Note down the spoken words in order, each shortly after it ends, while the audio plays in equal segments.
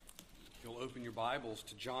Open your Bibles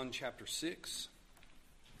to John chapter 6.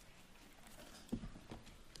 I'm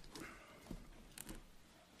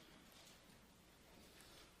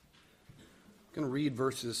going to read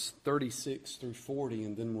verses 36 through 40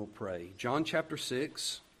 and then we'll pray. John chapter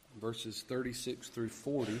 6, verses 36 through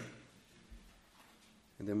 40,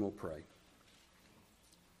 and then we'll pray.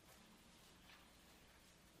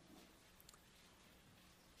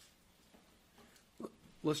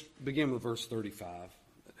 Let's begin with verse 35.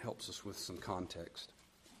 That helps us with some context.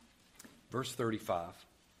 Verse 35.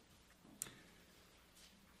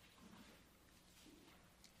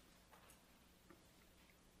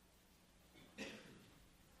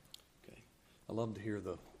 Okay. I love to hear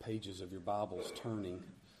the pages of your Bibles turning.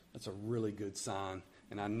 That's a really good sign,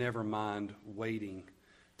 and I never mind waiting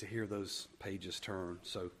to hear those pages turn.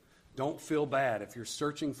 So don't feel bad. If you're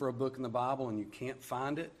searching for a book in the Bible and you can't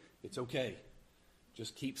find it, it's okay.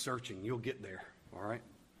 Just keep searching. You'll get there. All right?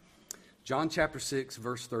 John chapter 6,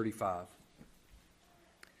 verse 35.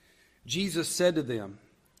 Jesus said to them,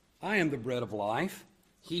 I am the bread of life.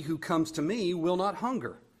 He who comes to me will not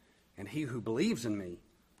hunger, and he who believes in me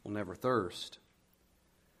will never thirst.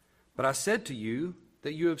 But I said to you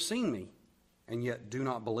that you have seen me, and yet do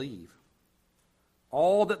not believe.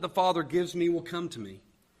 All that the Father gives me will come to me,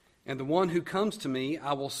 and the one who comes to me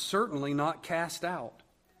I will certainly not cast out.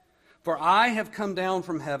 For I have come down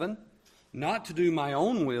from heaven, not to do my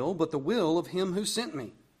own will, but the will of him who sent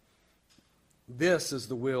me. This is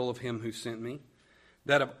the will of him who sent me,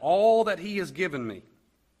 that of all that he has given me,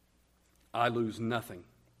 I lose nothing,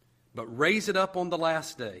 but raise it up on the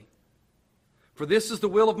last day. For this is the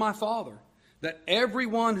will of my Father, that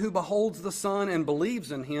everyone who beholds the Son and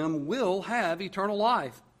believes in him will have eternal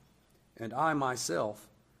life, and I myself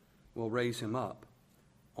will raise him up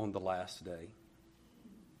on the last day.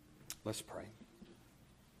 Let's pray.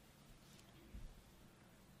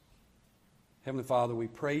 Heavenly Father, we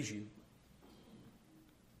praise you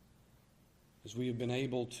as we have been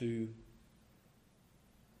able to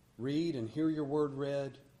read and hear your word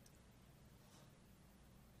read,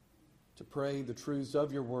 to pray the truths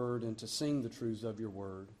of your word and to sing the truths of your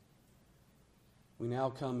word. We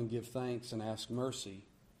now come and give thanks and ask mercy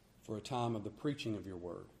for a time of the preaching of your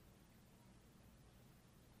word.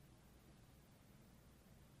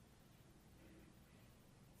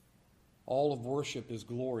 All of worship is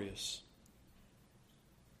glorious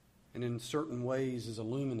and in certain ways is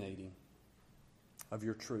illuminating of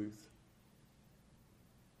your truth.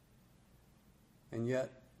 And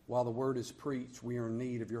yet, while the word is preached, we are in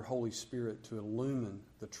need of your Holy Spirit to illumine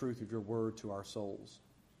the truth of your word to our souls.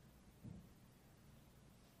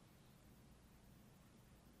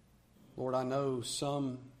 Lord, I know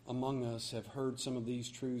some among us have heard some of these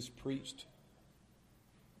truths preached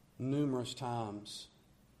numerous times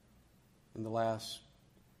in the last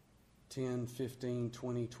 10, 15,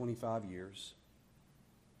 20, 25 years.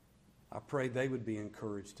 I pray they would be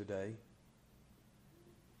encouraged today.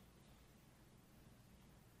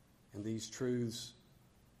 And these truths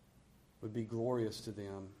would be glorious to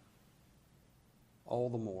them all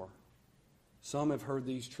the more. Some have heard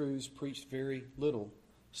these truths preached very little,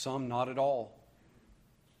 some not at all.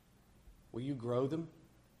 Will you grow them?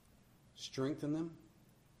 Strengthen them?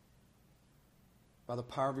 By the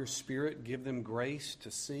power of your Spirit, give them grace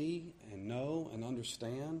to see and know and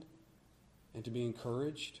understand and to be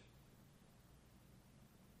encouraged.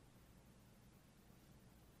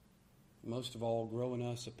 Most of all, grow in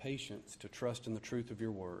us a patience to trust in the truth of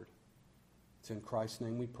your word. It's in Christ's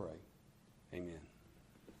name we pray. Amen.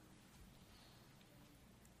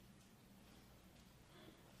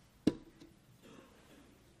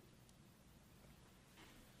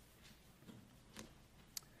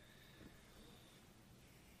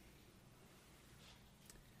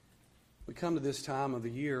 We come to this time of the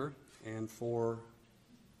year, and for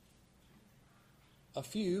a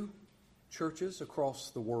few churches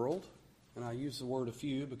across the world, and I use the word a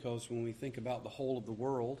few because when we think about the whole of the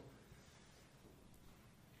world,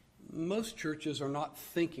 most churches are not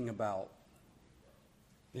thinking about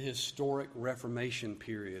the historic Reformation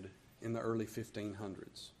period in the early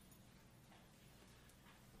 1500s.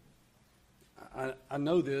 I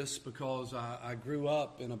know this because I grew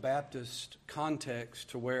up in a Baptist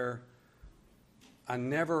context to where I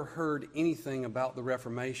never heard anything about the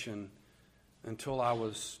Reformation until I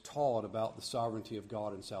was taught about the sovereignty of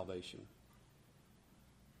God and salvation.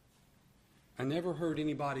 I never heard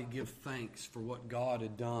anybody give thanks for what God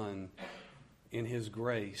had done in His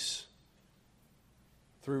grace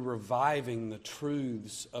through reviving the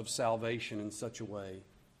truths of salvation in such a way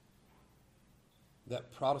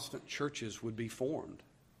that Protestant churches would be formed.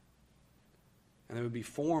 And they would be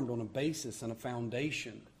formed on a basis and a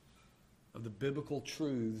foundation of the biblical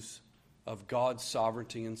truths of God's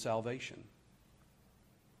sovereignty and salvation.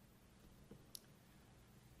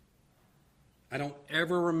 I don't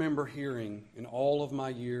ever remember hearing in all of my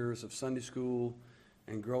years of Sunday school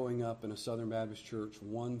and growing up in a Southern Baptist church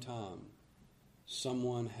one time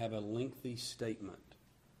someone have a lengthy statement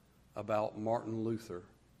about Martin Luther,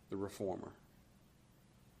 the Reformer.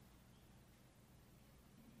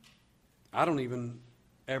 I don't even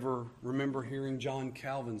ever remember hearing John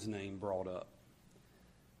Calvin's name brought up.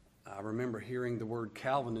 I remember hearing the word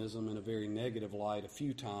Calvinism in a very negative light a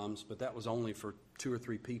few times, but that was only for 2 or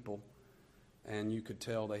 3 people, and you could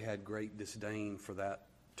tell they had great disdain for that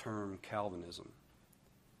term Calvinism.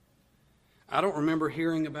 I don't remember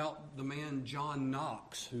hearing about the man John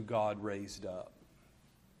Knox who God raised up.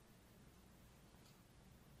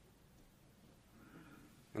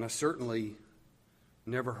 And I certainly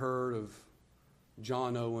never heard of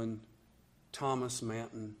John Owen, Thomas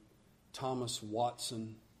Manton, Thomas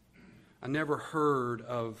Watson. I never heard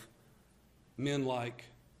of men like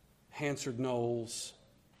Hansard Knowles,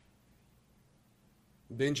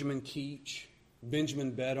 Benjamin Keach,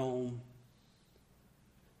 Benjamin Bedome,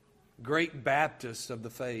 great Baptists of the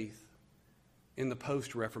faith in the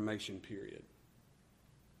post-Reformation period.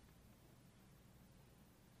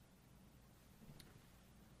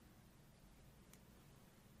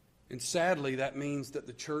 And sadly, that means that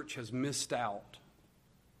the church has missed out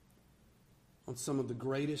on some of the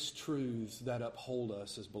greatest truths that uphold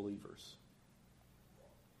us as believers.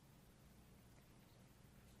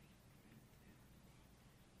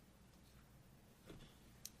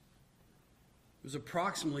 It was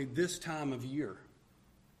approximately this time of year,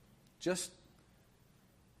 just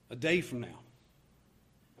a day from now,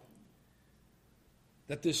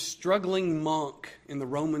 that this struggling monk in the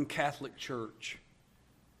Roman Catholic Church,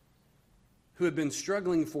 who had been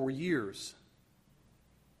struggling for years,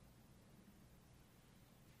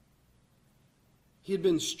 he had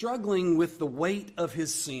been struggling with the weight of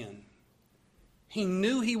his sin. He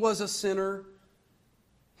knew he was a sinner.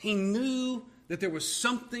 He knew that there was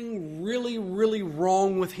something really, really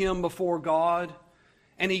wrong with him before God,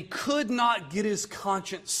 and he could not get his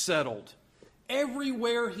conscience settled.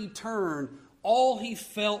 Everywhere he turned, all he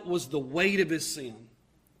felt was the weight of his sin.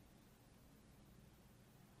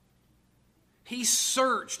 He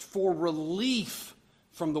searched for relief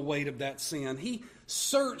from the weight of that sin. He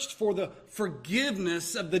searched for the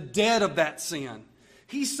forgiveness of the debt of that sin.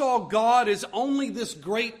 He saw God as only this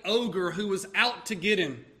great ogre who was out to get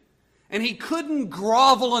him. And he couldn't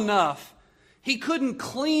grovel enough. He couldn't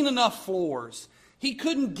clean enough floors. He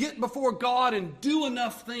couldn't get before God and do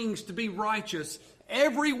enough things to be righteous.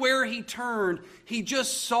 Everywhere he turned, he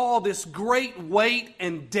just saw this great weight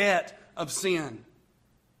and debt of sin.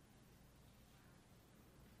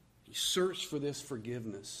 He searched for this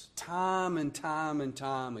forgiveness time and time and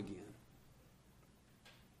time again.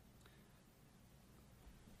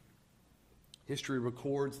 History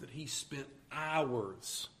records that he spent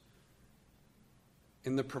hours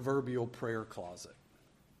in the proverbial prayer closet,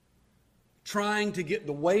 trying to get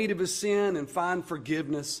the weight of his sin and find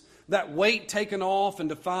forgiveness, that weight taken off and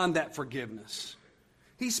to find that forgiveness.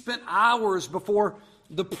 He spent hours before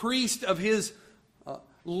the priest of his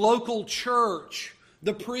local church,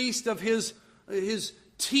 the priest of his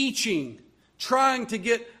teaching, trying to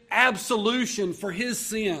get absolution for his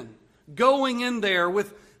sin, going in there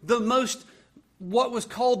with what was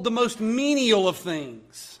called the most menial of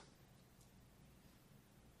things.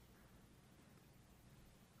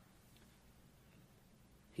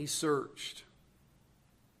 He searched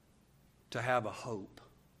to have a hope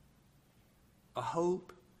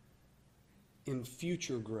in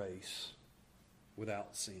future grace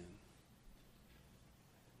without sin.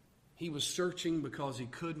 He was searching because he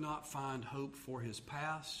could not find hope for his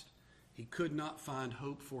past, he could not find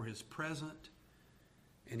hope for his present,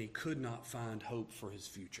 and he could not find hope for his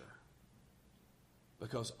future.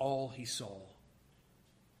 Because all he saw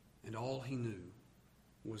and all he knew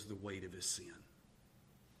was the weight of his sin.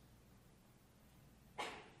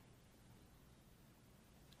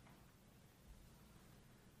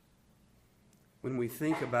 When we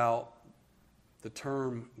think about the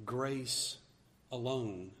term grace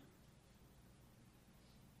alone,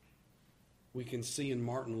 we can see in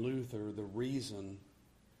Martin Luther the reason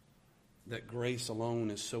that grace alone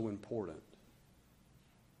is so important.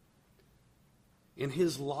 In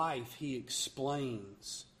his life, he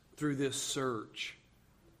explains through this search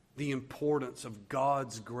the importance of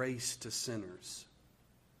God's grace to sinners.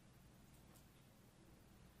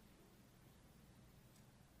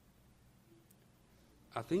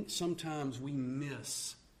 I think sometimes we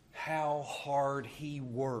miss how hard he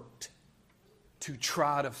worked to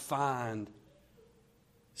try to find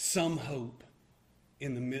some hope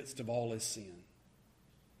in the midst of all his sin.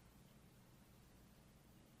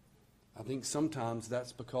 I think sometimes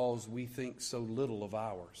that's because we think so little of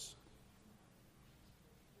ours.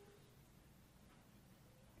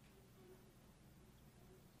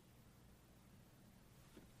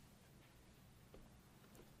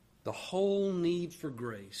 The whole need for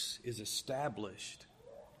grace is established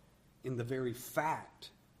in the very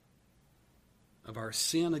fact of our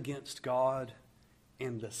sin against God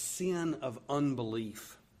and the sin of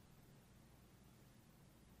unbelief.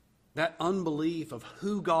 That unbelief of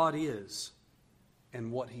who God is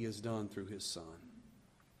and what He has done through His Son.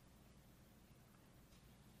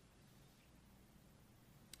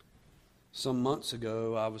 Some months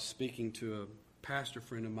ago, I was speaking to a pastor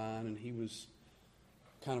friend of mine, and he was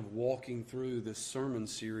kind of walking through this sermon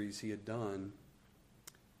series he had done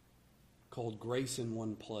called Grace in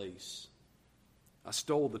One Place. I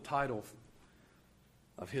stole the title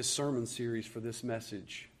of his sermon series for this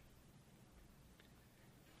message.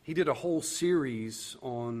 He did a whole series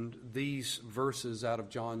on these verses out of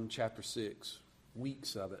John chapter 6,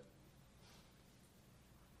 weeks of it.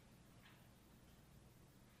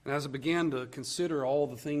 And as I began to consider all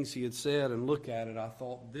the things he had said and look at it, I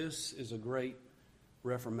thought, this is a great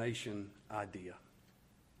Reformation idea.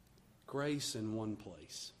 Grace in one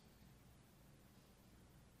place.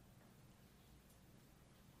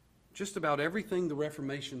 Just about everything the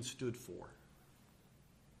Reformation stood for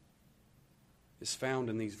is found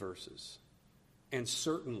in these verses. And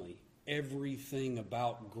certainly everything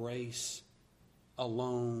about grace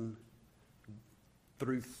alone,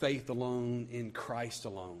 through faith alone, in Christ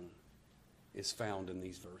alone, is found in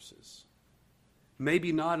these verses.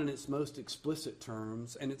 Maybe not in its most explicit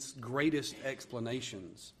terms and its greatest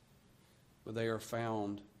explanations, but they are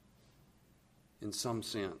found in some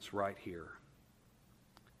sense right here.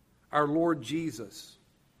 Our Lord Jesus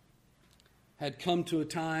had come to a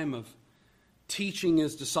time of teaching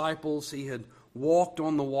His disciples. He had walked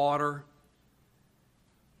on the water.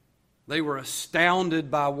 They were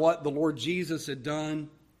astounded by what the Lord Jesus had done.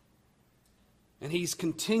 And He's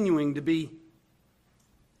continuing to be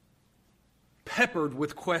peppered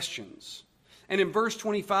with questions. And in verse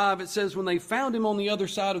 25 it says, when they found Him on the other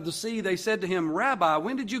side of the sea, they said to Him, Rabbi,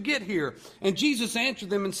 when did you get here? And Jesus answered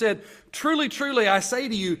them and said, truly, truly, I say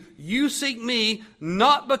to you, you seek me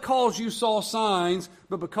not because you saw signs,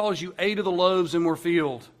 but because you ate of the loaves and were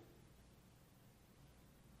filled.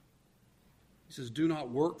 He says, do not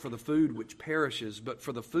work for the food which perishes, but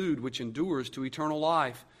for the food which endures to eternal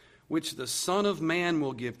life, which the Son of Man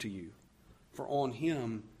will give to you. For on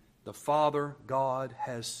Him the Father God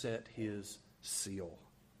has set His seal.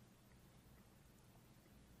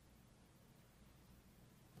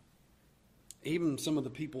 Even some of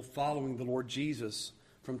the people following the Lord Jesus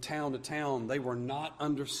from town to town, they were not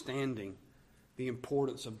understanding the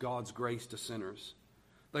importance of God's grace to sinners.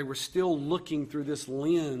 They were still looking through this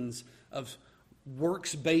lens of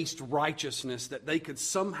works-based righteousness, that they could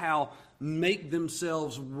somehow make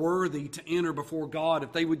themselves worthy to enter before God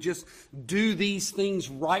if they would just do these things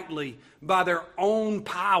rightly by their own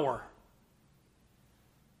power,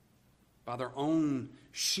 by their own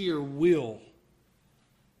sheer will.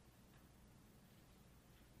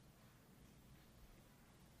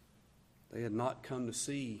 They had not come to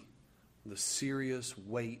see the serious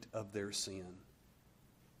weight of their sin,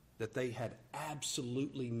 that they had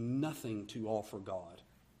absolutely nothing to offer God.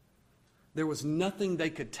 There was nothing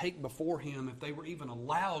they could take before Him if they were even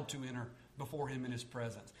allowed to enter before Him in His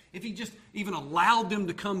presence. If He just even allowed them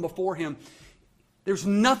to come before Him, there's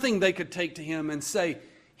nothing they could take to Him and say,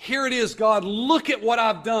 here it is, God, look at what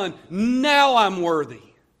I've done. Now I'm worthy.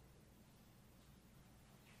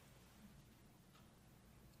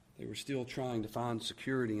 They were still trying to find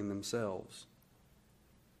security in themselves.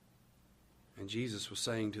 And Jesus was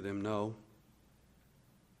saying to them, no,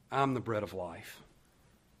 I'm the bread of life.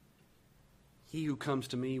 He who comes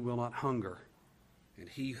to me will not hunger, and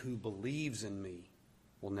he who believes in me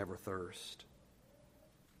will never thirst.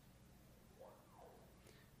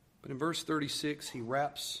 But in verse 36, he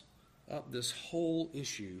wraps up this whole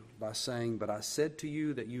issue by saying, but I said to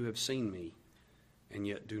you that you have seen me, and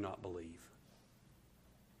yet do not believe.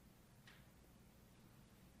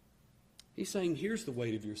 He's saying, here's the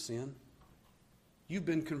weight of your sin. You've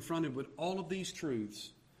been confronted with all of these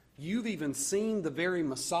truths. You've even seen the very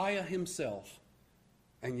Messiah Himself,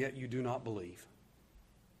 and yet you do not believe.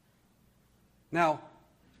 Now,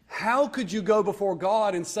 how could you go before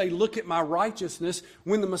God and say, look at my righteousness,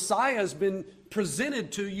 when the Messiah has been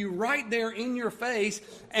presented to you right there in your face,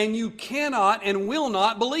 and you cannot and will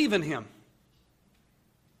not believe in Him?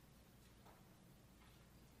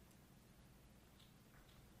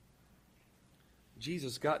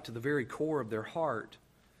 Jesus got to the very core of their heart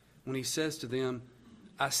when he says to them,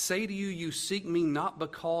 I say to you, you seek me not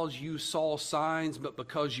because you saw signs, but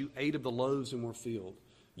because you ate of the loaves and were filled.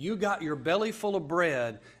 You got your belly full of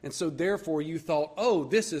bread, and so therefore you thought, oh,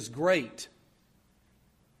 this is great.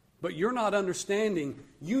 But you're not understanding,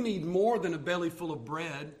 you need more than a belly full of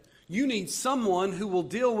bread. You need someone who will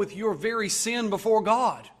deal with your very sin before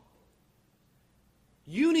God.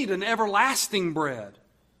 You need an everlasting bread.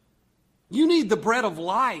 You need the bread of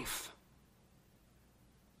life.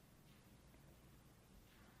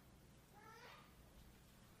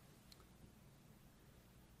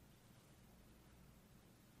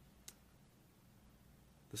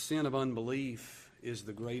 The sin of unbelief is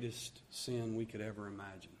the greatest sin we could ever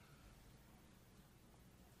imagine.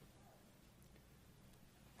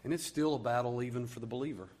 And it's still a battle even for the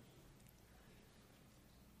believer.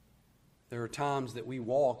 There are times that we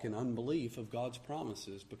walk in unbelief of God's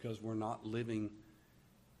promises because we're not living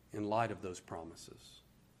in light of those promises.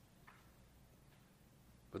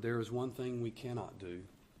 But there is one thing we cannot do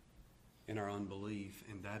in our unbelief,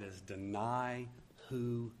 and that is deny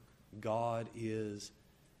who God is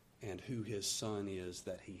and who His Son is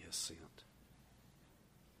that He has sent.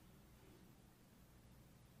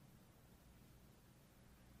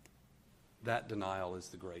 That denial is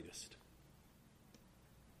the greatest.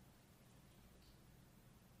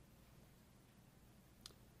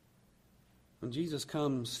 When Jesus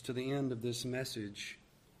comes to the end of this message,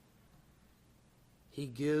 He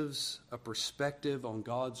gives a perspective on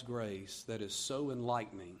God's grace that is so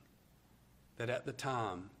enlightening that at the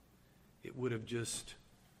time it would have just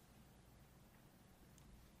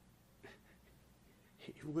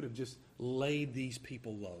laid these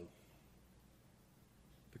people low,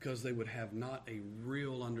 because they would have not a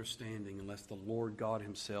real understanding unless the Lord God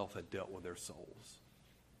Himself had dealt with their souls.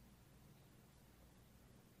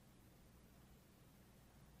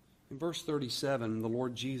 In verse 37, the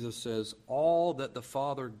Lord Jesus says, all that the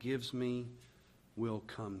Father gives me will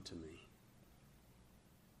come to me.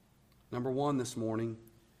 Number one this morning,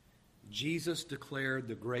 Jesus declared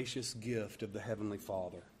the gracious gift of the Heavenly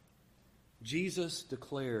Father. Jesus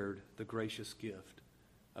declared the gracious gift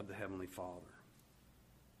of the Heavenly Father.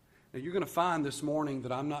 Now, you're going to find this morning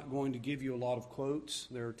that I'm not going to give you a lot of quotes.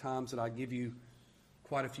 There are times that I give you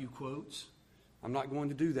quite a few quotes. I'm not going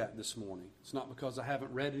to do that this morning. It's not because I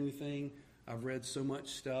haven't read anything. I've read so much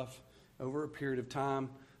stuff over a period of time.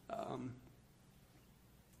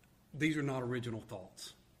 These are not original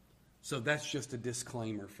thoughts. So that's just a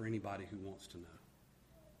disclaimer for anybody who wants to know.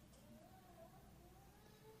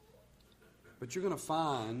 But you're going to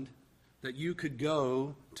find that you could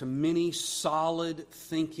go to many solid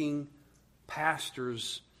thinking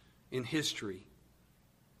pastors in history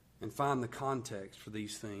and find the context for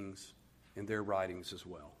these things in their writings as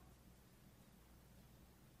well.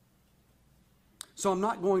 So I'm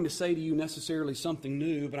not going to say to you necessarily something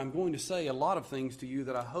new, but I'm going to say a lot of things to you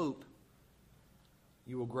that I hope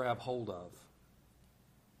you will grab hold of.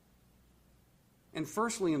 And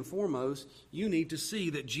firstly and foremost, you need to see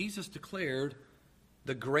that Jesus declared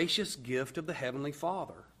the gracious gift of the Heavenly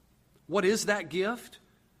Father. What is that gift?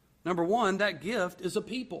 Number one, that gift is a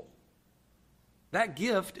people. That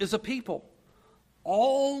gift is a people.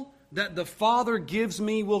 All that the Father gives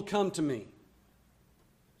me will come to me.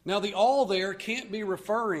 Now, the all there can't be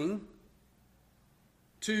referring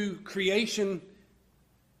to creation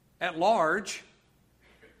at large,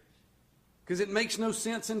 because it makes no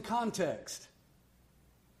sense in context.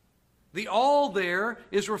 The all there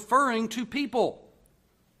is referring to people.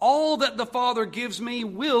 All that the Father gives me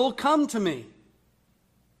will come to me.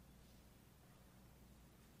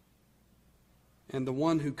 And the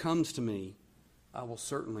one who comes to me, I will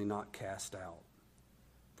certainly not cast out.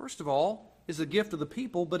 First of all, it's a gift of the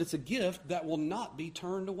people, but it's a gift that will not be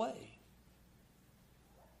turned away.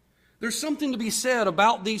 There's something to be said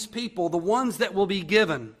about these people, the ones that will be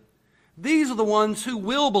given. These are the ones who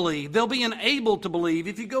will believe. They'll be enabled to believe.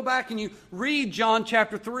 If you go back and you read John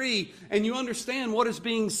chapter 3 and you understand what is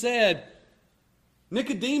being said,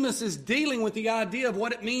 Nicodemus is dealing with the idea of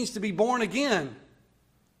what it means to be born again.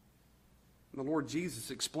 The Lord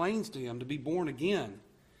Jesus explains to him to be born again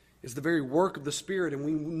is the very work of the Spirit, and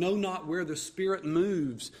we know not where the Spirit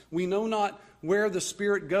moves. We know not where the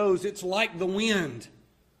Spirit goes. It's like the wind.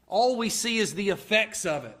 All we see is the effects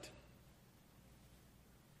of it.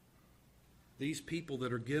 These people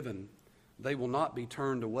that are given, they will not be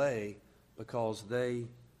turned away because they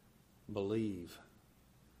believe.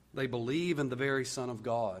 They believe in the very Son of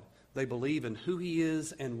God. They believe in who He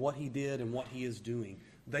is and what He did and what He is doing.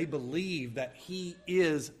 They believe that He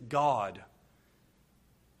is God.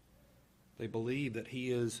 They believe that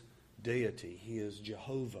He is deity. He is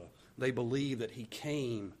Jehovah. They believe that He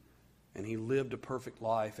came and He lived a perfect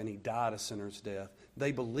life and He died a sinner's death.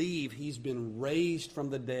 They believe He's been raised from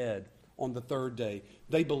the dead on the third day.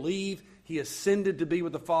 They believe He ascended to be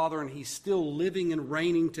with the Father and He's still living and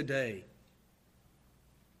reigning today.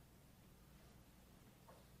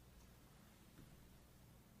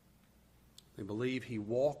 They believe He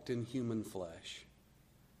walked in human flesh,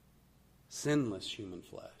 sinless human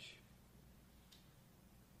flesh.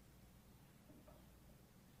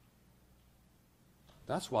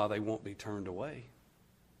 That's why they won't be turned away.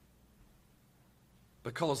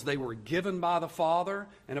 Because they were given by the Father,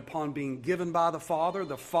 and upon being given by the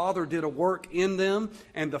Father did a work in them,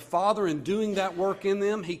 and the Father, in doing that work in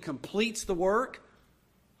them, He completes the work.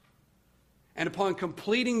 And upon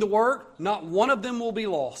completing the work, not one of them will be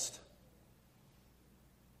lost.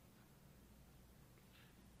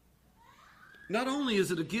 Not only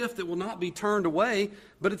is it a gift that will not be turned away,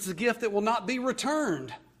 but it's a gift that will not be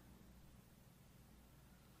returned.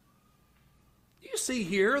 You see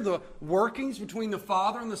here the workings between the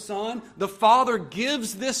Father and the Son. The Father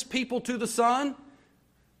gives this people to the Son.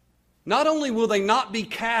 Not only will they not be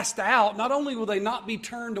cast out, not only will they not be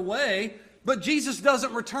turned away, but Jesus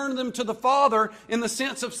doesn't return them to the Father in the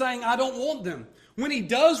sense of saying, I don't want them. When He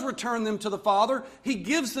does return them to the Father, He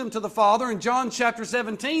gives them to the Father in John chapter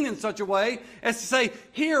 17 in such a way as to say,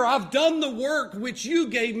 here, I've done the work which you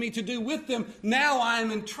gave me to do with them. Now I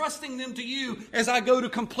am entrusting them to you as I go to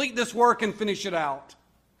complete this work and finish it out.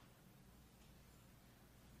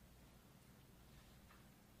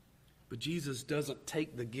 But Jesus doesn't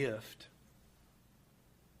take the gift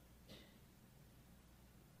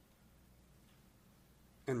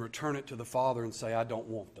and return it to the Father and say, I don't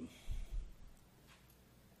want them.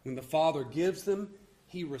 When the Father gives them,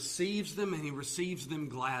 He receives them, and He receives them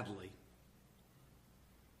gladly.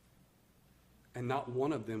 And not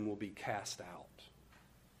one of them will be cast out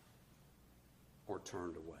or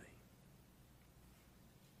turned away.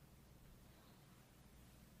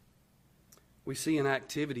 We see an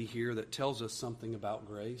activity here that tells us something about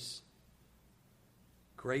grace.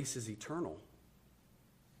 Grace is eternal.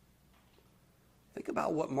 Think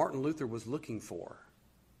about what Martin Luther was looking for.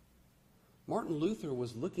 Martin Luther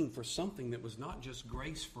was looking for something that was not just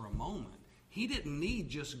grace for a moment. He didn't need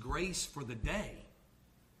just grace for the day.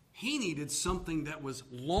 He needed something that was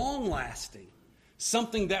long-lasting,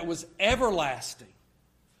 something that was everlasting,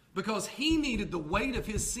 because he needed the weight of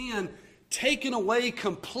his sin taken away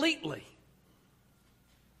completely.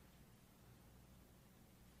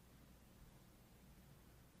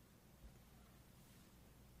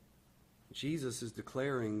 Jesus is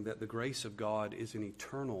declaring that the grace of God is an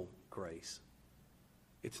eternal grace.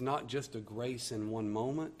 It's not just a grace in one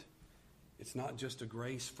moment. It's not just a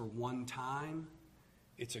grace for one time.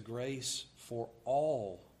 It's a grace for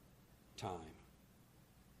all time.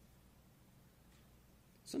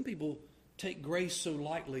 Some people take grace so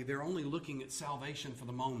lightly, they're only looking at salvation for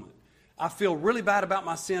the moment. I feel really bad about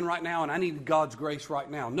my sin right now, and I need God's grace right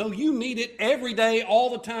now. No, you need it every day, all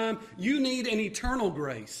the time. You need an eternal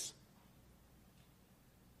grace.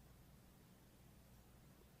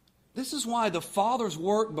 This is why the Father's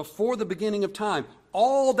work before the beginning of time,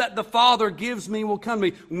 all that the Father gives me will come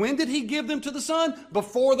to me. When did He give them to the Son?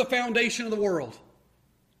 Before the foundation of the world.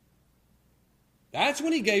 That's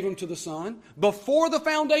when He gave them to the Son, before the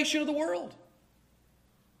foundation of the world.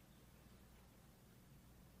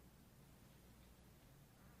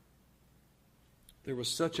 There was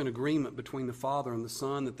such an agreement between the Father and the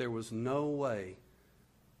Son that there was no way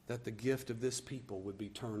that the gift of this people would be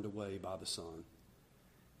turned away by the Son.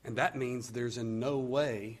 And that means there is no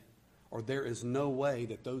way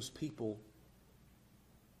that those people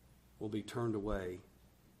will be turned away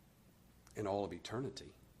in all of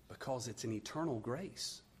eternity, because it's an eternal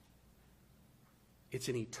grace. It's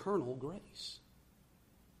an eternal grace.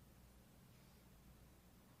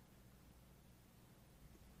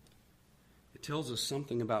 It tells us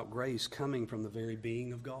something about grace coming from the very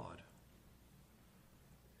being of God.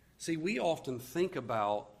 See, we often think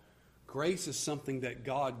about grace is something that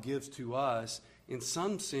God gives to us. In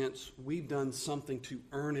some sense, we've done something to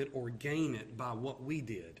earn it or gain it by what we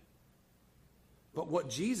did. But what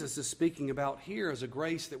Jesus is speaking about here is a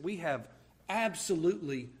grace that we have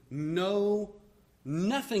absolutely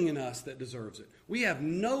nothing in us that deserves it. We have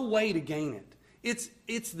no way to gain it.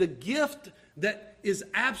 It's the gift that is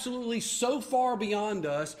absolutely so far beyond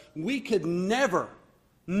us, we could never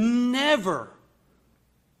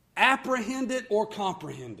apprehend it or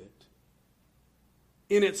comprehend it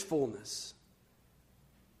in its fullness.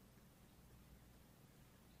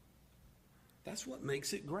 That's what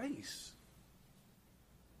makes it grace.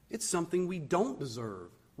 It's something we don't deserve.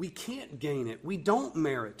 We can't gain it. We don't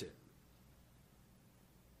merit it.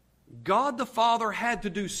 God the Father had to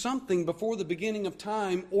do something before the beginning of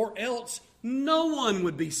time, or else no one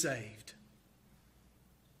would be saved.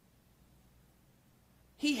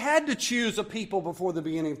 He had to choose a people before the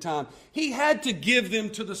beginning of time. He had to give them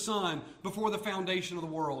to the Son before the foundation of the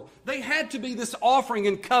world. They had to be this offering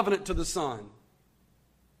and covenant to the Son.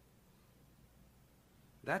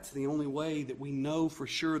 That's the only way that we know for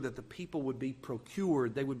sure that the people would be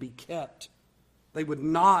procured, they would be kept. They would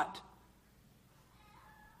not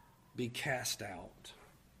be cast out.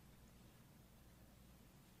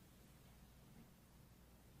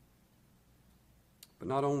 But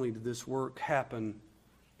not only did this work happen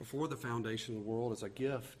before the foundation of the world as a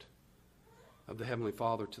gift of the Heavenly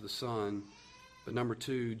Father to the Son, but number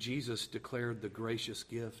two, Jesus declared the gracious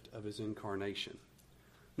gift of His incarnation.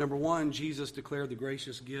 Number one, Jesus declared the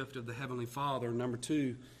gracious gift of the Heavenly Father. Number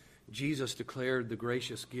two, Jesus declared the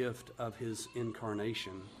gracious gift of His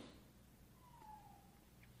incarnation.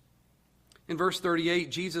 In verse 38,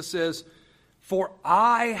 Jesus says, "For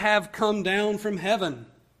I have come down from heaven."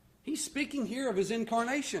 He's speaking here of His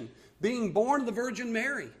incarnation, being born of the Virgin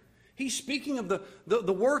Mary. He's speaking of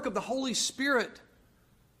the work of the Holy Spirit,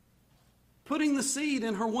 putting the seed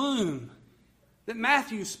in her womb that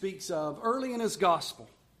Matthew speaks of early in his gospel.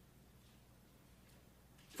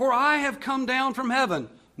 "For I have come down from heaven,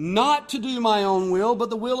 not to do my own will, but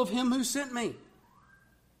the will of Him who sent me."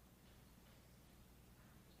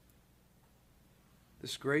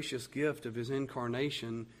 This gracious gift of His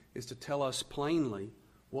incarnation is to tell us plainly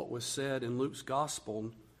what was said in Luke's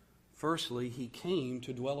gospel. Firstly, He came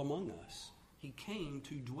to dwell among us. He came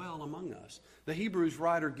to dwell among us. The Hebrews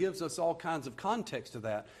writer gives us all kinds of context to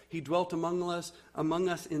that. He dwelt among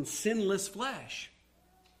us in sinless flesh.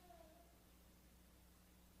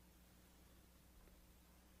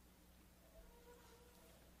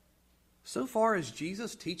 So far, is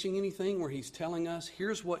Jesus teaching anything where He's telling us,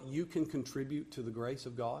 here's what you can contribute to the grace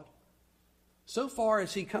of God? So far,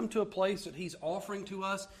 has He come to a place that He's offering to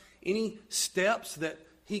us any steps that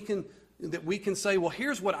we can say, well,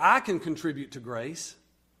 here's what I can contribute to grace?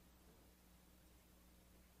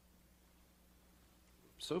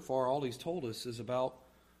 So far, all He's told us is about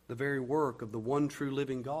the very work of the one true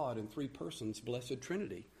living God in three persons, blessed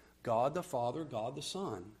Trinity. God the Father, God the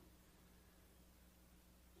Son.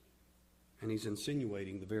 And He's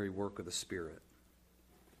insinuating the very work of the Spirit.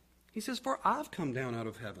 He says, "For I've come down out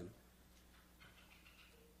of heaven."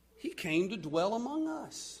 He came to dwell among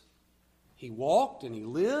us. He walked and He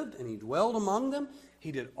lived and He dwelled among them.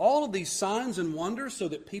 He did all of these signs and wonders so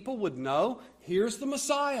that people would know, here's the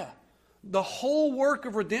Messiah. The whole work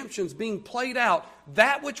of redemption is being played out.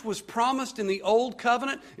 That which was promised in the old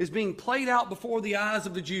covenant is being played out before the eyes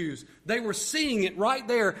of the Jews. They were seeing it right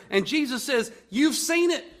there. And Jesus says, you've seen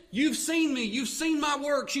it. You've seen me. You've seen my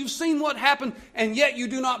works. You've seen what happened, and yet you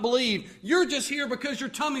do not believe. You're just here because your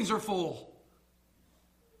tummies are full.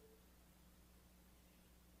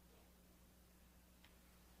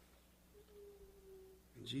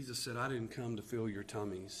 And Jesus said, I didn't come to fill your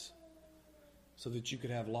tummies so that you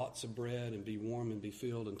could have lots of bread and be warm and be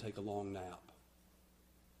filled and take a long nap.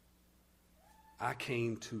 I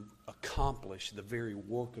came to accomplish the very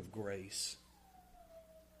work of grace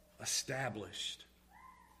established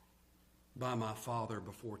by my Father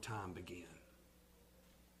before time began.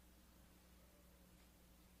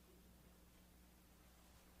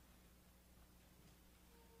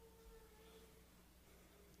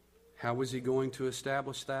 How was He going to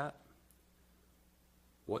establish that?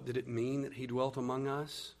 What did it mean that He dwelt among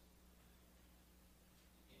us?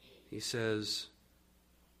 He says,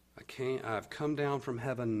 I've come down from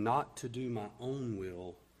heaven not to do my own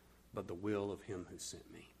will, but the will of Him who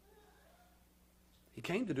sent me. He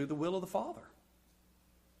came to do the will of the Father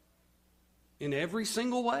in every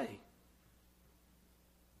single way.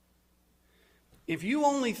 If you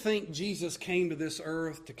only think Jesus came to this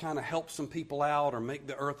earth to kind of help some people out or make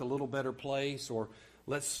the earth a little better place, or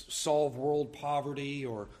let's solve world poverty,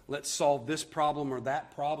 or let's solve this problem or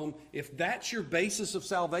that problem, if that's your basis of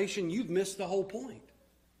salvation, you've missed the whole point.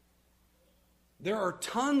 There are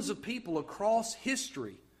tons of people across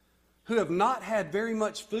history who have not had very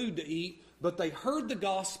much food to eat, but they heard the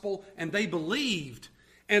gospel and they believed.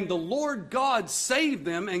 And the Lord God saved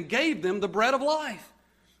them and gave them the bread of life.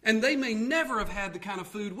 And they may never have had the kind of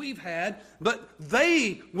food we've had, but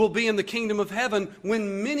they will be in the kingdom of heaven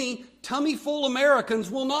when many tummy-full Americans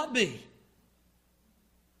will not be.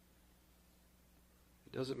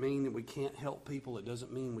 It doesn't mean that we can't help people. It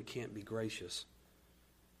doesn't mean we can't be gracious.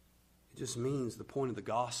 It just means the point of the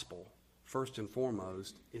gospel, first and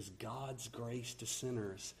foremost, is God's grace to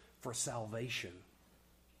sinners for salvation.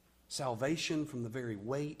 Salvation from the very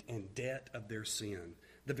weight and debt of their sin,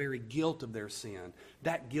 the very guilt of their sin,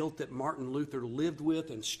 that guilt that Martin Luther lived with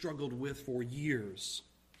and struggled with for years.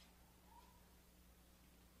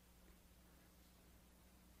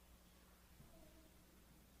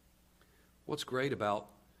 What's great about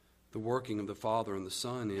the working of the Father and the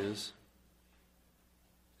Son is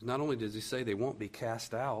not only does he say they won't be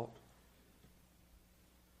cast out,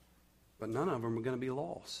 but none of them are going to be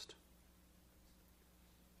lost.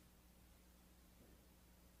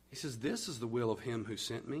 He says, this is the will of him who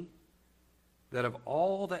sent me, that of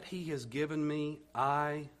all that he has given me,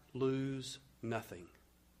 I lose nothing.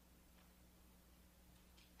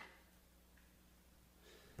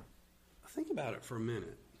 Think about it for a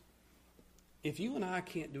minute. If you and I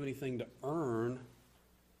can't do anything to earn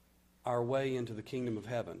our way into the kingdom of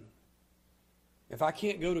heaven, if I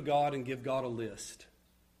can't go to God and give God a list,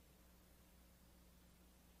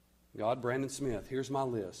 God, Brandon Smith, here's my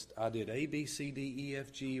list. I did A, B, C, D, E,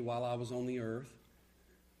 F, G while I was on the earth.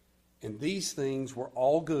 And these things were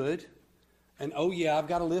all good. And oh yeah, I've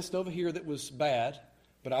got a list over here that was bad.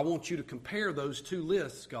 But I want you to compare those two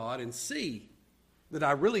lists, God, and see that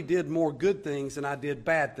I really did more good things than I did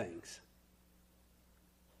bad things.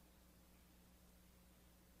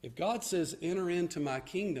 If God says, enter into my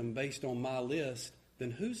kingdom based on my list,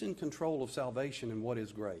 then who's in control of salvation and what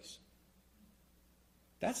is grace?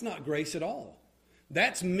 That's not grace at all.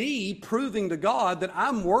 That's me proving to God that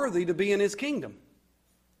I'm worthy to be in his kingdom.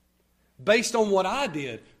 Based on what I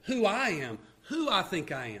did, who I am, who I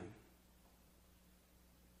think I am.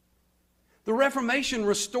 The Reformation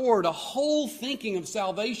restored a whole thinking of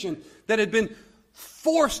salvation that had been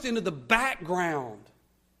forced into the background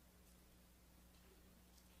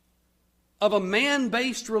of a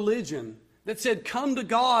man-based religion that said, come to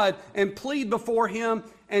God and plead before him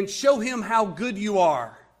and show him how good you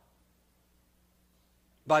are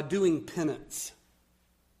by doing penance.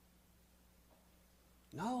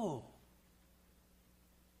 No.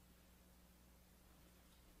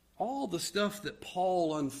 All the stuff that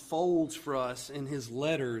Paul unfolds for us in his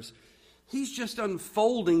letters, he's just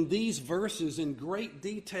unfolding these verses in great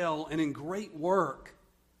detail and in great work.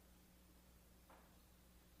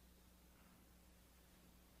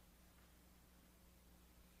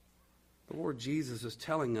 The Lord Jesus is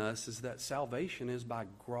telling us is that salvation is by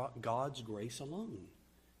God's grace alone.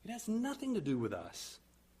 It has nothing to do with us.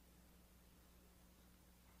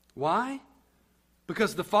 Why?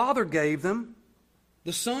 Because the Father gave them.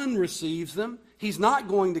 The Son receives them. He's not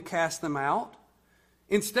going to cast them out.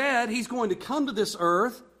 Instead, he's going to come to this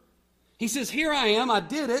earth. He says, here I am, I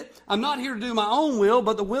did it. I'm not here to do my own will,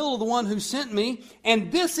 but the will of the one who sent me. And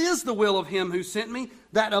this is the will of him who sent me,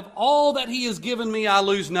 that of all that he has given me, I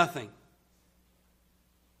lose nothing.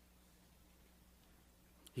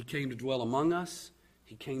 He came to dwell among us.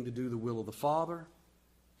 He came to do the will of the Father.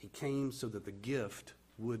 He came so that the gift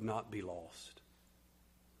would not be lost.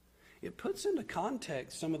 It puts into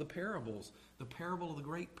context some of the parables. The parable of the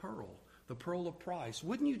great pearl, the pearl of price.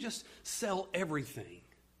 Wouldn't you just sell everything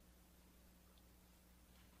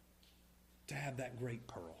to have that great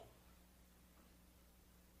pearl?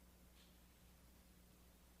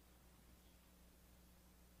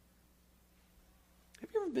 Have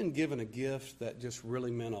you ever been given a gift that just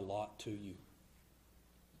really meant a lot to you?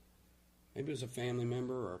 Maybe it was a family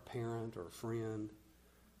member or a parent or a friend.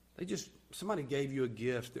 Somebody gave you a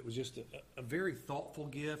gift that was just a very thoughtful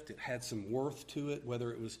gift. It had some worth to it,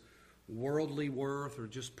 whether it was worldly worth or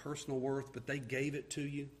just personal worth, but they gave it to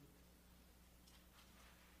you.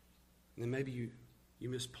 And then maybe you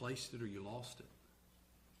misplaced it or you lost it.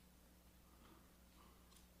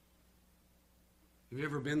 Have you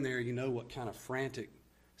ever been there? You know what kind of frantic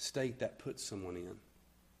state that puts someone in.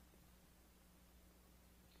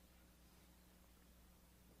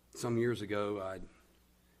 Some years ago, I'd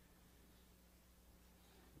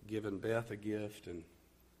given Beth a gift, and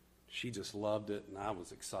she just loved it, and I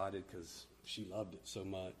was excited because she loved it so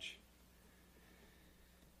much.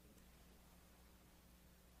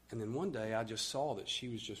 And then one day, I just saw that she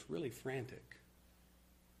was just really frantic.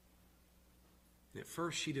 And at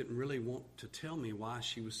first, she didn't really want to tell me why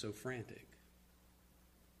she was so frantic.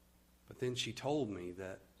 But then she told me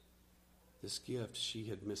that this gift, she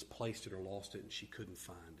had misplaced it or lost it, and she couldn't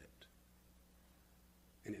find it.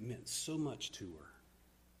 And it meant so much to her.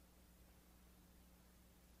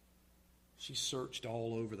 She searched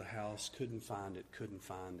all over the house, couldn't find it.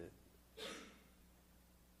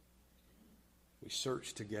 We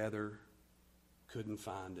searched together, couldn't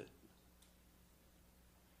find it.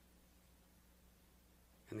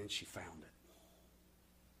 And then she found it.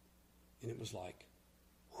 And it was like,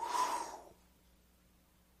 whew,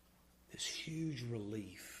 this huge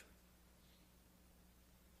relief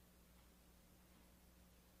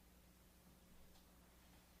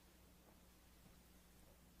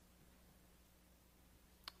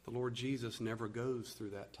The Lord Jesus never goes through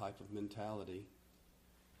that type of mentality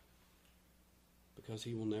because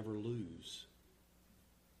he will never lose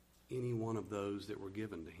any one of those that were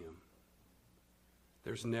given to him.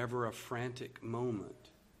 There's never a frantic moment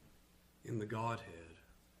in the Godhead.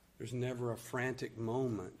 There's never a frantic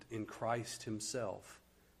moment in Christ himself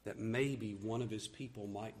that maybe one of his people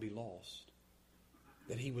might be lost,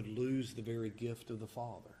 that he would lose the very gift of the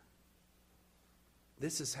Father.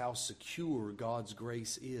 This is how secure God's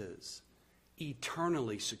grace is.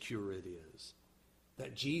 Eternally secure it is.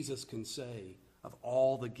 That Jesus can say, of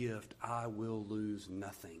all the gift, I will lose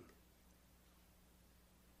nothing.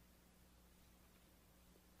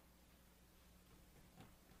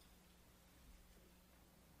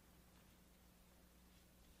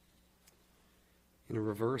 In a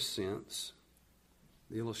reverse sense,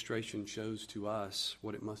 the illustration shows to us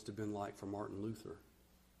what it must have been like for Martin Luther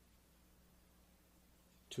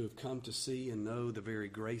to have come to see and know the very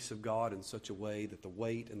grace of God in such a way that the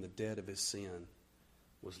weight and the debt of his sin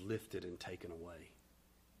was lifted and taken away.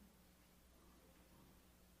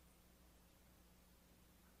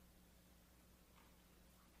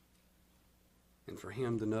 And for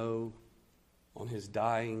him to know on his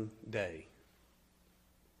dying day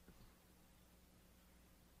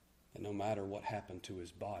that no matter what happened to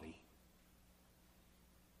his body,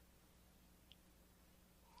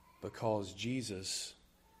 because Jesus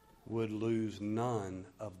would lose none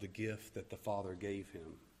of the gift that the Father gave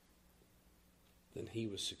him, then he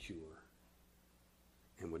was secure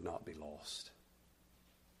and would not be lost.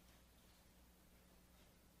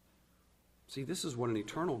 See, this is what an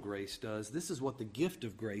eternal grace does. This is what the gift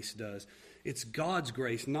of grace does. It's God's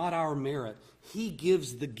grace, not our merit. He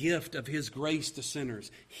gives the gift of his grace to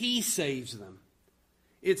sinners. He saves them.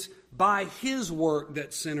 It's by his work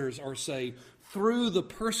that sinners are saved, through the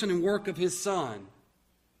person and work of his Son.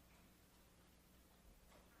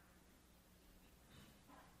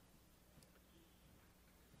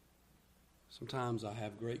 Sometimes I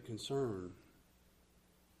have great concern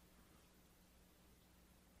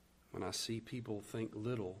when I see people think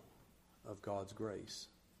little of God's grace.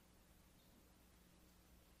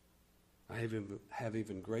 I have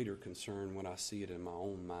even greater concern when I see it in my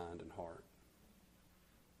own mind and heart.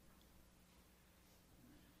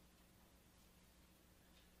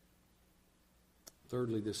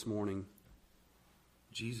 Thirdly, this morning,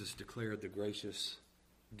 Jesus declared the gracious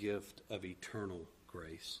gift of eternal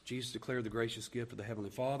grace. Jesus declared the gracious gift of the Heavenly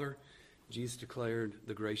Father. Jesus declared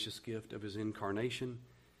the gracious gift of his incarnation.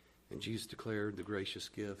 And Jesus declared the gracious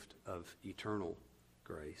gift of eternal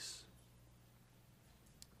grace.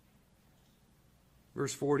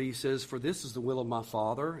 Verse 40 says, "For this is the will of my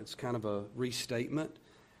Father," it's kind of a restatement,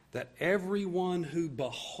 "that everyone who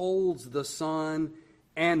beholds the Son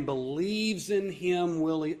and believes in him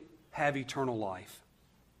will have eternal life.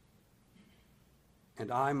 And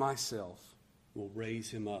I myself will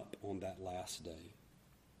raise him up on that last day."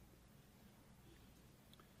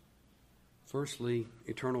 Firstly,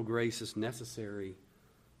 eternal grace is necessary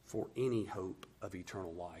for any hope of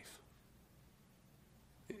eternal life.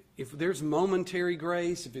 If there's momentary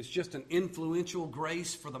grace, if it's just an influential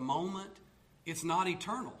grace for the moment, it's not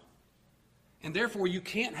eternal. And therefore you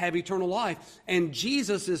can't have eternal life. And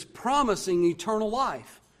Jesus is promising eternal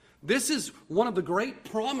life. This is one of the great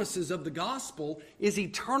promises of the gospel, is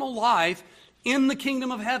eternal life in the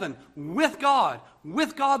kingdom of heaven with God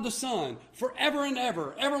the Son, forever and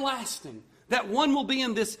ever, everlasting. That one will be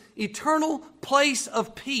in this eternal place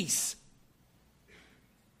of peace.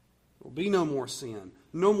 There will be no more sin,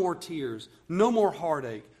 no more tears, no more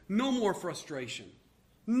heartache, no more frustration,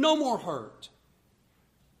 no more hurt.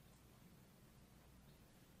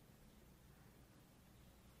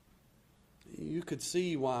 You could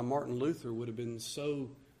see why Martin Luther would have been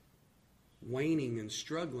so waning and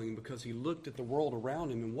struggling, because he looked at the world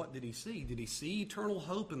around him, and what did he see? Did he see eternal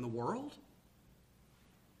hope in the world?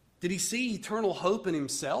 Did he see eternal hope in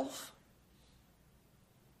himself?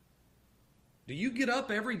 Do you get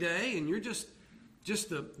up every day and you're just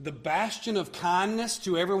the bastion of kindness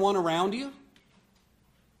to everyone around you?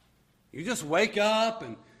 You just wake up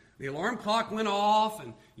and the alarm clock went off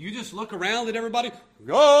and you just look around at everybody.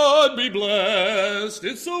 God be blessed.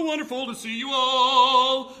 It's so wonderful to see you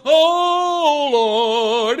all. Oh,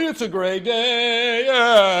 Lord, it's a great day.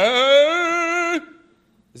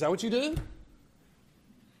 Is that what you do?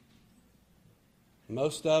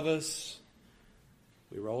 Most of us,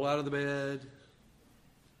 we roll out of the bed,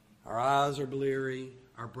 our eyes are bleary,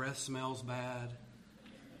 our breath smells bad.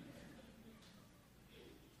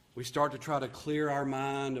 We start to try to clear our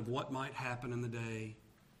mind of what might happen in the day.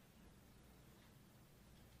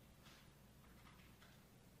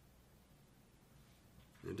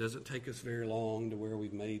 And it doesn't take us very long to where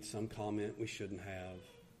we've made some comment we shouldn't have.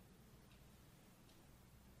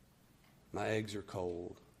 My eggs are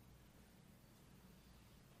cold.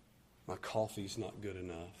 My coffee's not good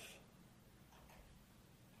enough.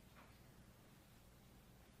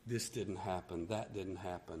 This didn't happen. That didn't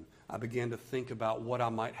happen. I began to think about what I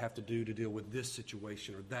might have to do to deal with this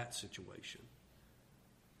situation or that situation.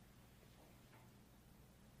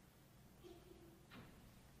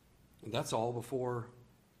 And that's all before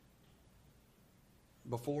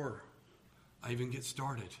I even get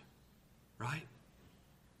started, right?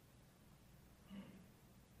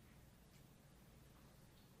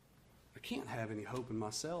 I can't have any hope in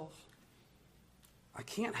myself. I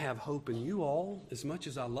can't have hope in you all as much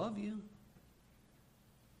as I love you.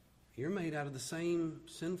 You're made out of the same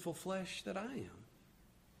sinful flesh that I am.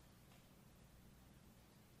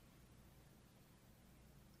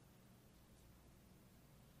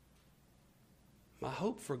 My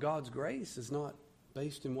hope for God's grace is not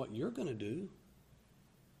based in what you're going to do.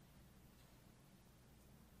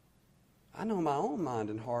 I know my own mind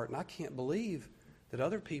and heart, and I can't believe that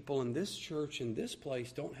other people in this church, in this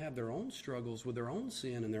place, don't have their own struggles with their own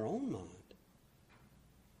sin in their own mind.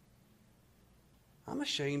 I'm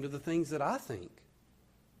ashamed of the things that I think,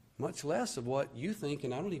 much less of what you think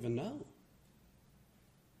and I don't even know.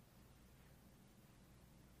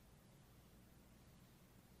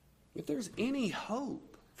 If there's any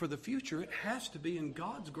hope for the future, it has to be in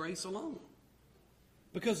God's grace alone.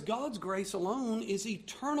 Because God's grace alone is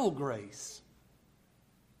eternal grace.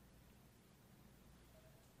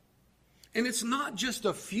 And it's not just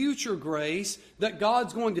a future grace that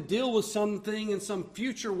God's going to deal with something in some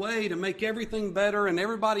future way to make everything better and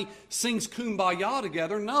everybody sings kumbaya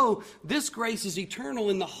together. No, this grace is eternal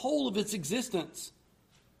in the whole of its existence.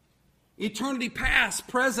 Eternity past,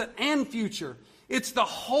 present, and future. It's the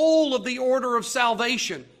whole of the order of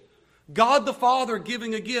salvation. God the Father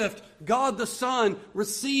giving a gift. God the Son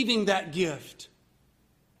receiving that gift.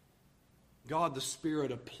 God the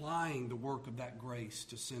Spirit applying the work of that grace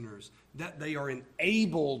to sinners, that they are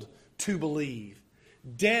enabled to believe.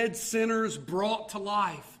 Dead sinners brought to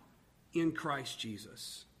life in Christ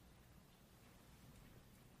Jesus.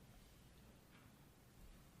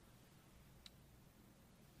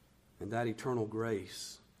 And that eternal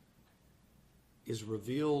grace is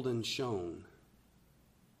revealed and shown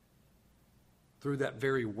through that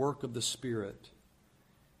very work of the Spirit,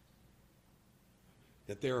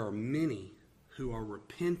 that there are many who are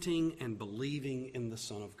repenting and believing in the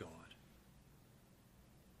Son of God.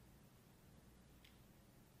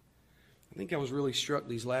 I think I was really struck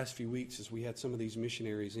these last few weeks as we had some of these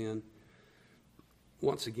missionaries in,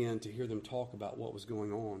 once again, to hear them talk about what was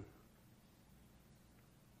going on.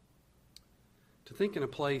 To think in a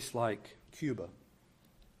place like Cuba,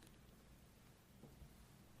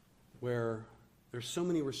 where there's so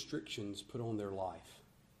many restrictions put on their life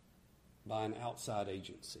by an outside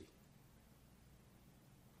agency.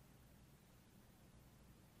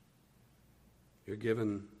 You're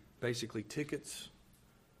given basically tickets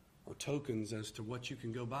or tokens as to what you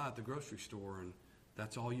can go buy at the grocery store, and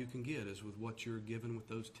that's all you can get is with what you're given with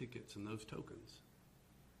those tickets and those tokens.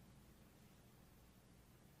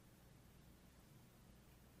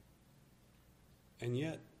 And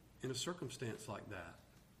yet, in a circumstance like that,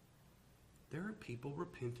 there are people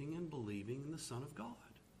repenting and believing in the Son of God.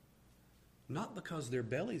 Not because their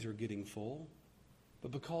bellies are getting full,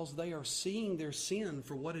 but because they are seeing their sin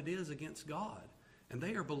for what it is against God. And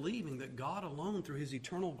they are believing that God alone, through His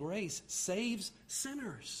eternal grace, saves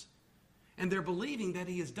sinners. And they're believing that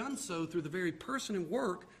He has done so through the very person and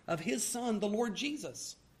work of His Son, the Lord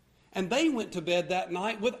Jesus. And they went to bed that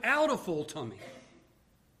night without a full tummy.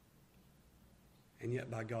 And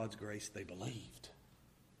yet, by God's grace, they believed.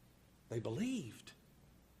 They believed.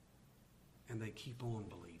 And they keep on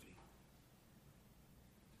believing.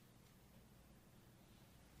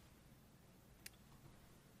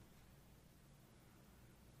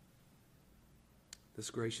 This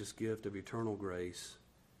gracious gift of eternal grace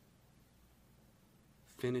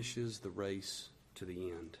finishes the race to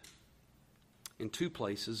the end. In two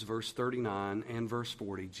places, verse 39 and verse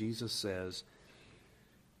 40, Jesus says,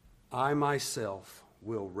 I myself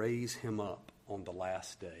will raise him up on the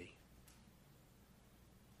last day.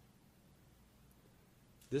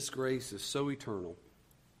 This grace is so eternal.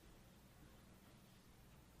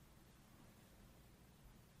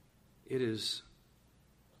 It is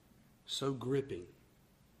so gripping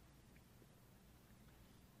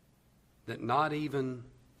that not even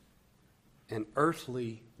an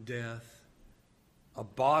earthly death, a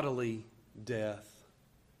bodily death,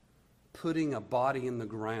 putting a body in the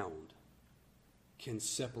ground can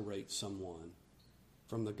separate someone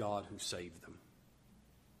from the God who saved them.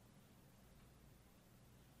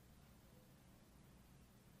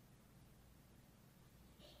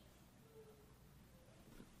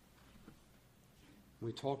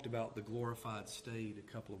 We talked about the glorified state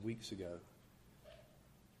a couple of weeks ago.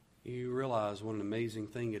 You realize what an amazing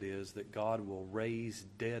thing it is that God will raise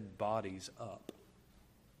dead bodies up.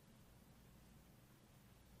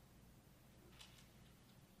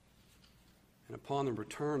 And upon the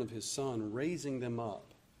return of His Son, raising them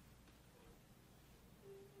up.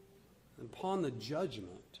 And upon the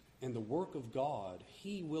judgment and the work of God,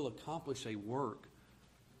 He will accomplish a work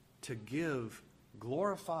to give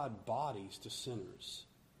glorified bodies to sinners.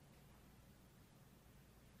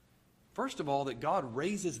 First of all, that God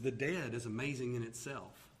raises the dead is amazing in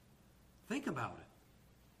itself. Think about it.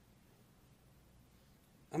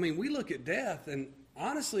 I mean, we look at death, and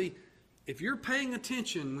honestly, if you're paying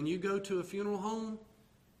attention when you go to a funeral home,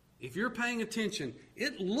 if you're paying attention,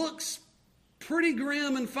 it looks pretty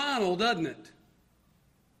grim and final, doesn't it?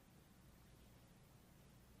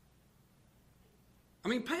 I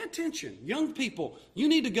mean, pay attention. Young people, you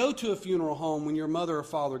need to go to a funeral home when your mother or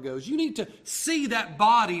father goes. You need to see that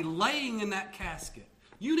body laying in that casket.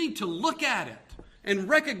 You need to look at it and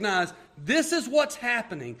recognize this is what's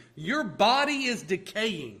happening. Your body is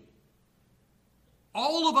decaying.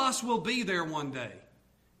 All of us will be there one day,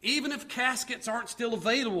 even if caskets aren't still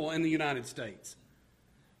available in the United States.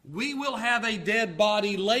 We will have a dead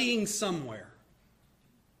body laying somewhere.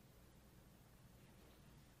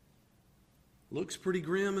 Looks pretty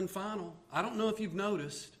grim and final. I don't know if you've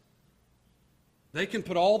noticed. They can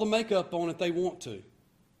put all the makeup on if they want to.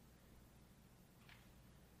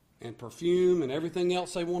 And perfume and everything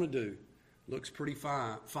else they want to do. Looks pretty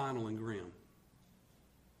final and grim.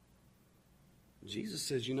 Jesus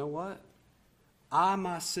says, you know what? I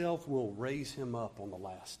myself will raise him up on the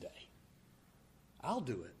last day. I'll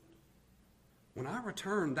do it. When I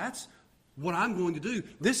return, that's what I'm going to do.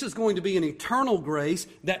 This is going to be an eternal grace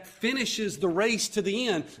that finishes the race to the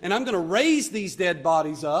end. And I'm going to raise these dead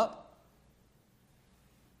bodies up.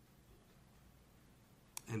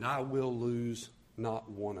 And I will lose not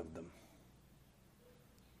one of them.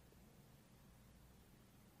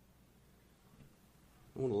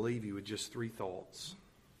 I want to leave you with just 3 thoughts.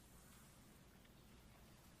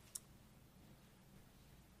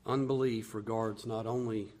 Unbelief regards not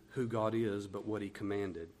only who God is, but what He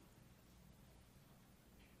commanded.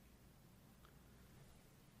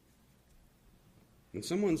 When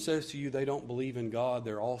someone says to you they don't believe in God,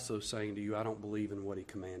 they're also saying to you, I don't believe in what He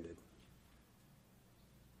commanded.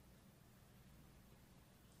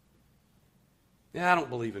 Yeah, I don't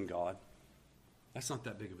believe in God. That's not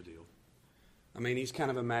that big of a deal. I mean, He's kind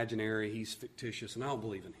of imaginary, He's fictitious, and I don't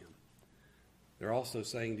believe in Him. They're also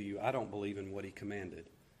saying to you, I don't believe in what He commanded.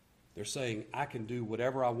 They're saying, I can do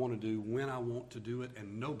whatever I want to do when I want to do it,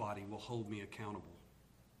 and nobody will hold me accountable.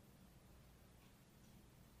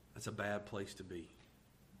 That's a bad place to be.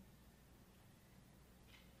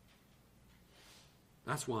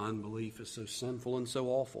 That's why unbelief is so sinful and so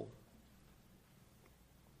awful.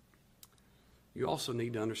 You also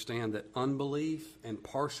need to understand that unbelief and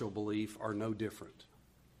partial belief are no different.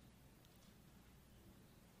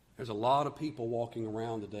 There's a lot of people walking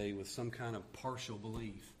around today with some kind of partial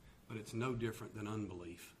belief, but it's no different than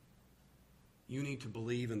unbelief. You need to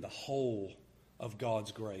believe in the whole of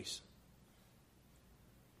God's grace.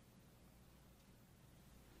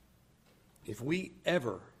 If we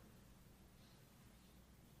ever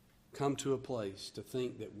come to a place to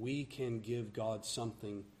think that we can give God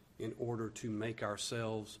something in order to make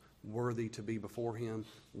ourselves worthy to be before Him,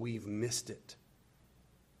 we've missed it.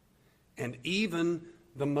 And even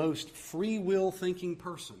the most free will thinking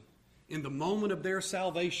person, in the moment of their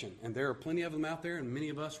salvation, and there are plenty of them out there, and many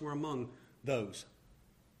of us were among those.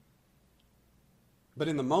 But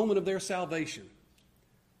in the moment of their salvation,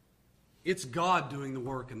 it's God doing the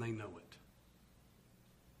work and they know it.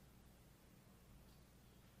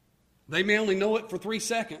 They may only know it for 3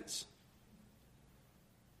 seconds.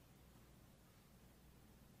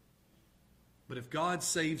 But if God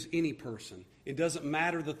saves any person, it doesn't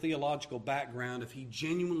matter the theological background. If He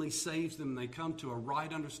genuinely saves them and they come to a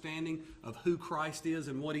right understanding of who Christ is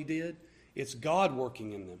and what He did, it's God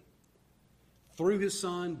working in them. Through His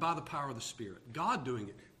Son, by the power of the Spirit. God doing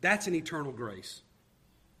it. That's an eternal grace.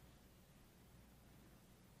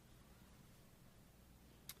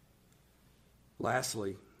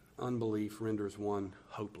 Lastly, unbelief renders one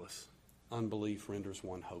hopeless. Unbelief renders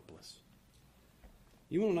one hopeless.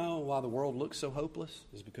 You want to know why the world looks so hopeless?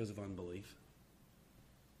 It's because of unbelief.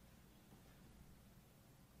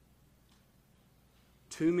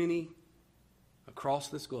 Too many across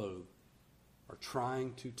this globe are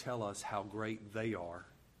trying to tell us how great they are.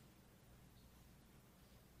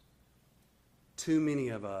 Too many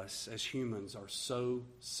of us as humans are so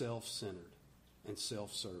self-centered and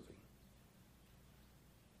self-serving.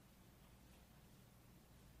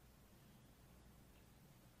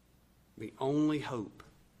 The only hope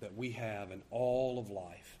that we have in all of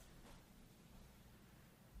life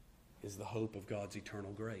is the hope of God's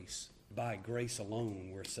eternal grace. By grace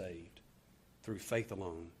alone we're saved, through faith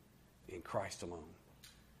alone, in Christ alone.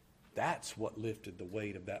 That's what lifted the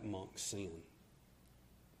weight of that monk's sin,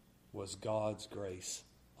 was God's grace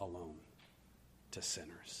alone to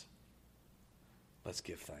sinners. Let's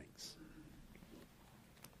give thanks.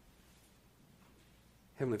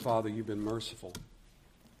 Heavenly Father, you've been merciful.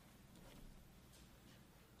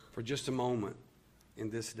 For just a moment in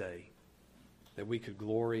this day, that we could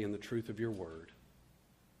glory in the truth of your word.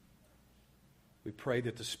 We pray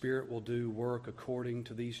that the Spirit will do work according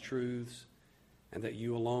to these truths, and that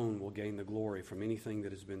you alone will gain the glory from anything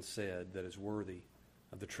that has been said that is worthy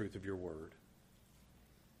of the truth of your word.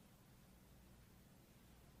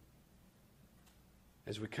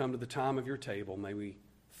 As we come to the time of your table, may we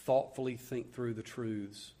thoughtfully think through the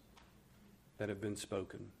truths that have been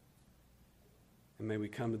spoken. And may we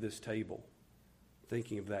come to this table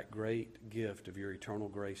thinking of that great gift of your eternal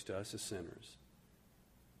grace to us as sinners,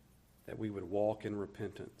 that we would walk in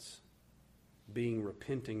repentance, being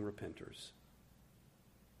repenting repenters.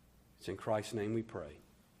 It's in Christ's name we pray.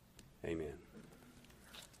 Amen.